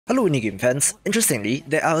Hello indie game fans. Interestingly,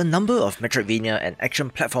 there are a number of Metroidvania and action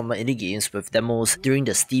platformer indie games with demos during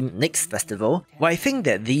the Steam Next Festival, where I think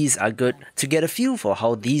that these are good to get a feel for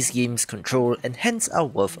how these games control and hence are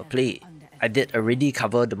worth a play. I did already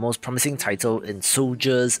cover the most promising title in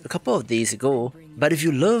Soldiers a couple of days ago, but if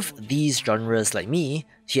you love these genres like me,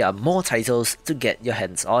 here are more titles to get your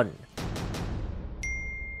hands on.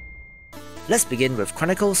 Let's begin with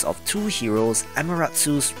Chronicles of Two Heroes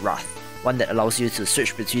Amaterasu's Wrath, one that allows you to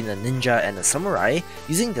switch between a ninja and a samurai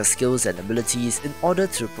using their skills and abilities in order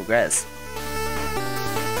to progress.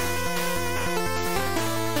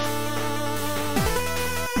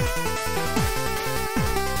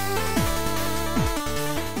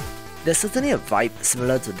 There's certainly a vibe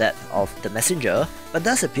similar to that of The Messenger, but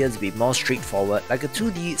does appear to be more straightforward like a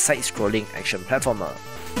 2D side-scrolling action platformer.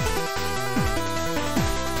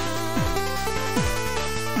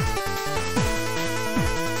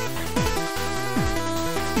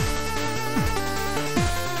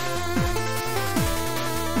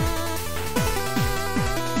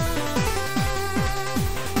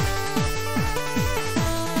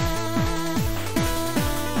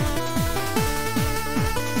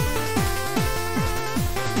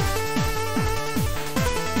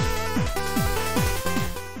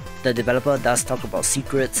 The developer does talk about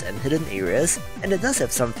secrets and hidden areas, and it does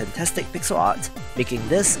have some fantastic pixel art, making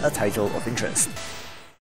this a title of interest.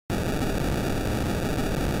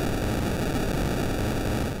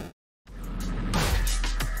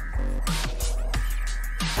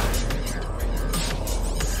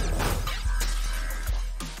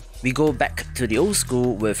 We go back to the old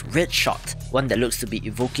school with Red Shot, one that looks to be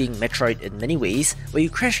evoking Metroid in many ways, where you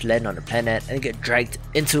crash land on a planet and get dragged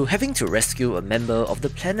into having to rescue a member of the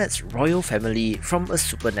planet's royal family from a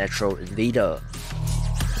supernatural invader.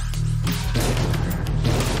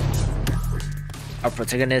 Our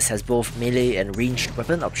protagonist has both melee and ranged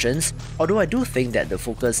weapon options, although I do think that the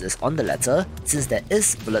focus is on the latter since there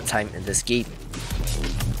is bullet time in this game.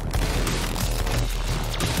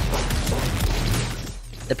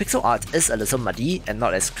 The pixel art is a little muddy and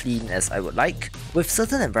not as clean as I would like, with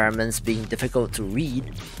certain environments being difficult to read,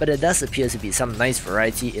 but there does appear to be some nice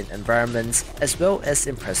variety in environments as well as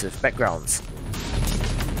impressive backgrounds.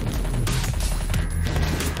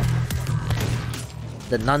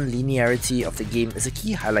 The non-linearity of the game is a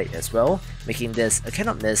key highlight as well, making this a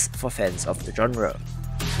cannot miss for fans of the genre.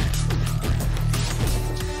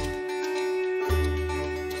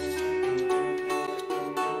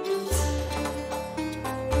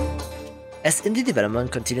 As indie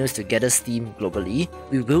development continues to gather steam globally,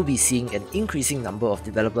 we will be seeing an increasing number of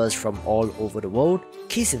developers from all over the world,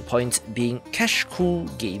 case in point being Cash Cool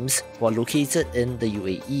Games, who are located in the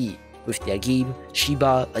UAE, with their game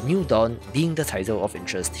Shiba: A New Dawn being the title of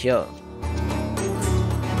interest here.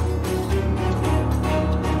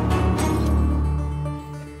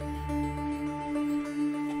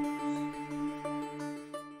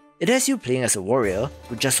 It has you playing as a warrior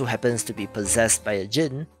who just so happens to be possessed by a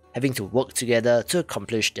jinn, having to work together to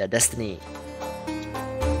accomplish their destiny.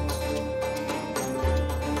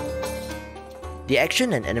 The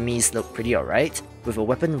action and enemies look pretty alright, with a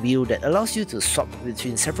weapon wheel that allows you to swap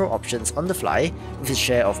between several options on the fly, with its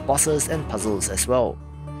share of bosses and puzzles as well.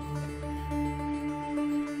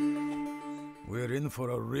 We're in for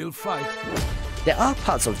a real fight. There are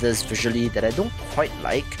parts of this visually that I don't quite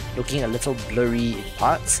like, looking a little blurry in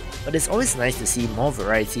parts, but it's always nice to see more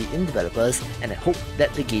variety in developers, and I hope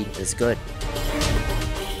that the game is good.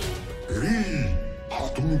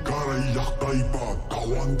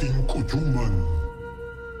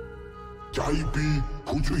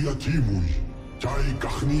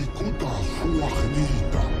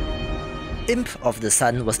 Imp of the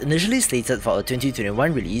Sun was initially slated for a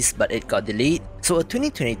 2021 release, but it got delayed, so a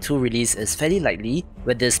 2022 release is fairly likely,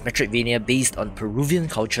 where this Metroidvania based on Peruvian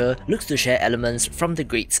culture looks to share elements from the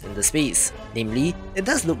greats in the space. Namely, it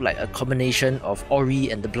does look like a combination of Ori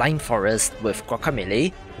and the Blind Forest with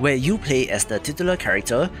Guacamelee, where you play as the titular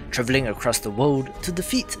character, travelling across the world to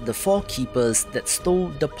defeat the four keepers that stole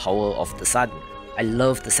the power of the sun. I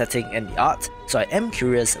love the setting and the art, so I am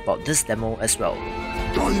curious about this demo as well.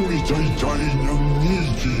 Time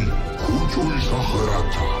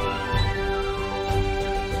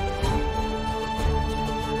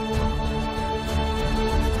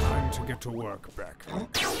to get to work, Beck.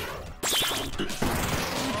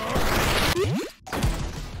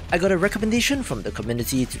 I got a recommendation from the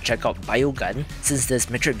community to check out Biogun since this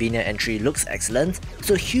Metroidvania entry looks excellent,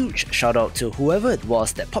 so huge shout out to whoever it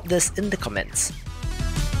was that popped this in the comments.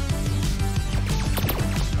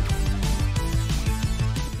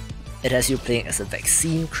 It has you playing as a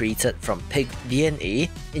vaccine created from pig DNA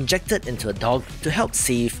injected into a dog to help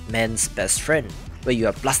save man's best friend, where you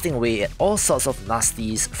are blasting away at all sorts of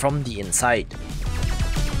nasties from the inside.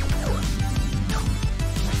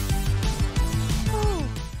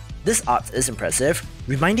 This art is impressive,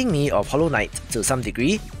 reminding me of Hollow Knight to some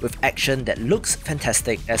degree, with action that looks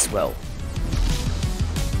fantastic as well.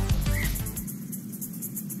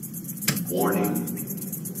 Warning.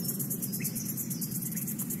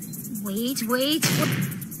 Wait.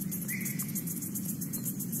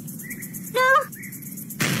 No!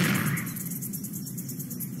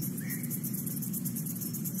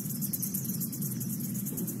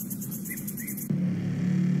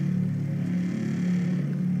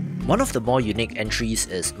 One of the more unique entries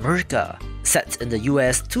is America, set in the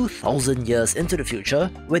US 2000 years into the future,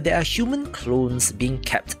 where there are human clones being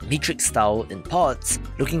kept Matrix-style in pods,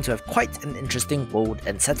 looking to have quite an interesting world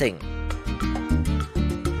and setting.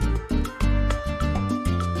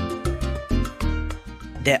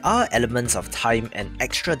 There are elements of time and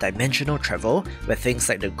extra-dimensional travel, where things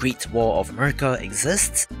like the Great Wall of America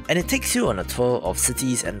exists, and it takes you on a tour of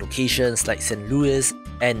cities and locations like St. Louis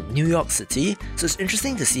and New York City, so it's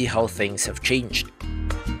interesting to see how things have changed.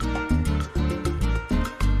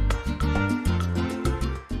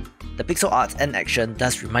 The pixel art and action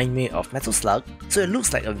does remind me of Metal Slug, so it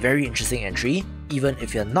looks like a very interesting entry, even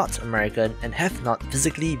if you're not American and have not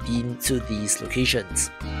physically been to these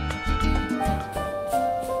locations.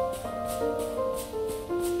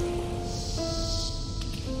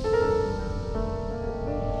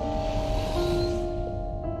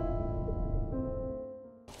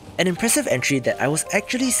 An impressive entry that I was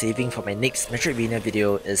actually saving for my next Metroidvania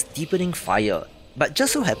video is Deepening Fire, but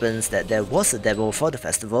just so happens that there was a demo for the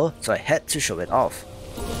festival, so I had to show it off.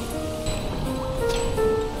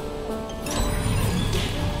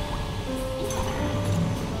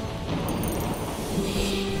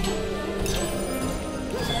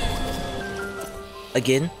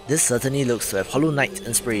 Again, this certainly looks to have Hollow Knight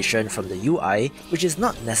inspiration from the UI, which is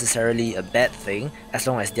not necessarily a bad thing as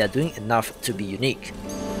long as they are doing enough to be unique.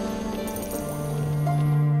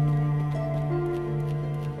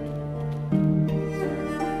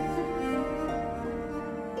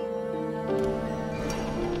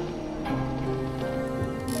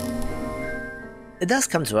 It does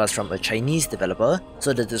come to us from a Chinese developer,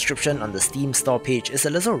 so the description on the Steam store page is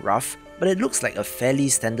a little rough, but it looks like a fairly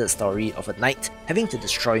standard story of a knight having to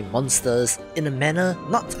destroy monsters in a manner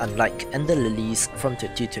not unlike Ender Lilies from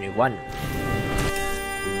 2021.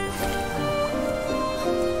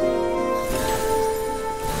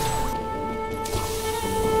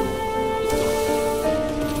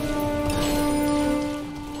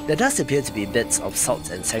 There does appear to be bits of Salt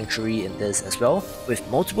and Sanctuary in this as well, with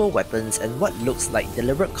multiple weapons and what looks like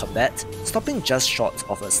deliberate combat, stopping just short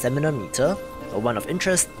of a stamina meter, but one of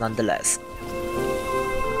interest nonetheless.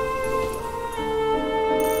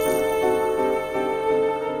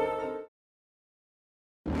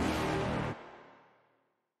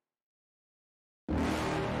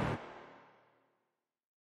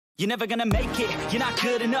 You're never gonna make it, you're not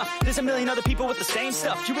good enough. There's a million other people with the same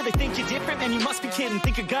stuff. You really think you're different? Man, you must be kidding.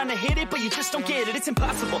 Think you're gonna hit it, but you just don't get it. It's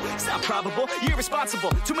impossible, it's not probable, you're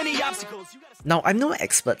irresponsible. Too many obstacles. Now, I'm no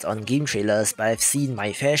expert on game trailers, but I've seen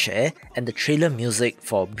my fair share, and the trailer music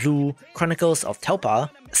for Blue Chronicles of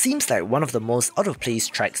Telpa seems like one of the most out-of-place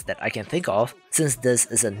tracks that I can think of, since this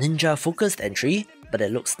is a ninja-focused entry, but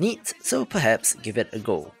it looks neat, so perhaps give it a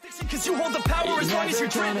go. 'Cause you hold the power as long as you're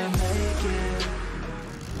driven.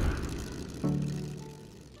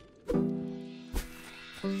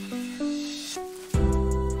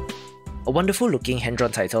 A wonderful looking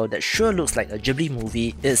hand-drawn title that sure looks like a Ghibli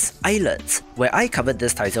movie is Islands, where I covered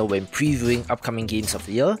this title when previewing upcoming games of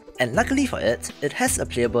the year, and luckily for it, it has a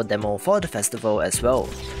playable demo for the festival as well.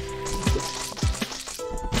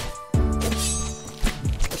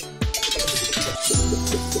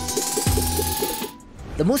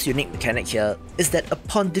 The most unique mechanic here is that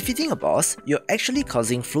upon defeating a boss, you're actually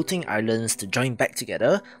causing floating islands to join back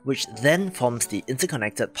together, which then forms the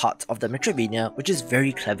interconnected part of the Metroidvania, which is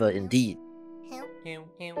very clever indeed.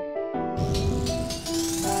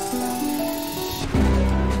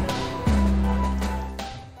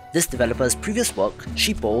 This developer's previous work,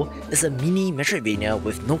 Shippo, is a mini Metroidvania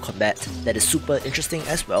with no combat that is super interesting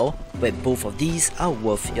as well, where both of these are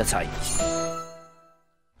worth your time.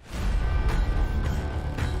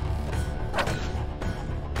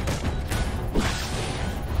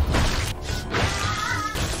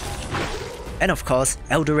 And of course,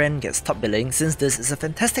 Eldoran gets top billing since this is a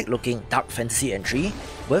fantastic looking dark fantasy entry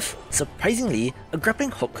with, surprisingly, a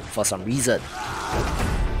grappling hook for some reason.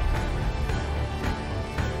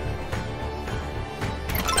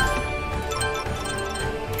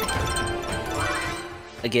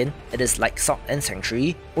 Again, it is like Sock and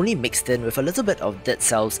Sanctuary, only mixed in with a little bit of Dead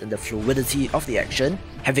Cells in the fluidity of the action,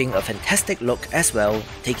 having a fantastic look as well,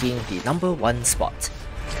 taking the #1 spot.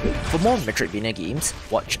 For more Metroidvania games,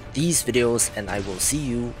 watch these videos and I will see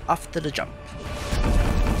you after the jump.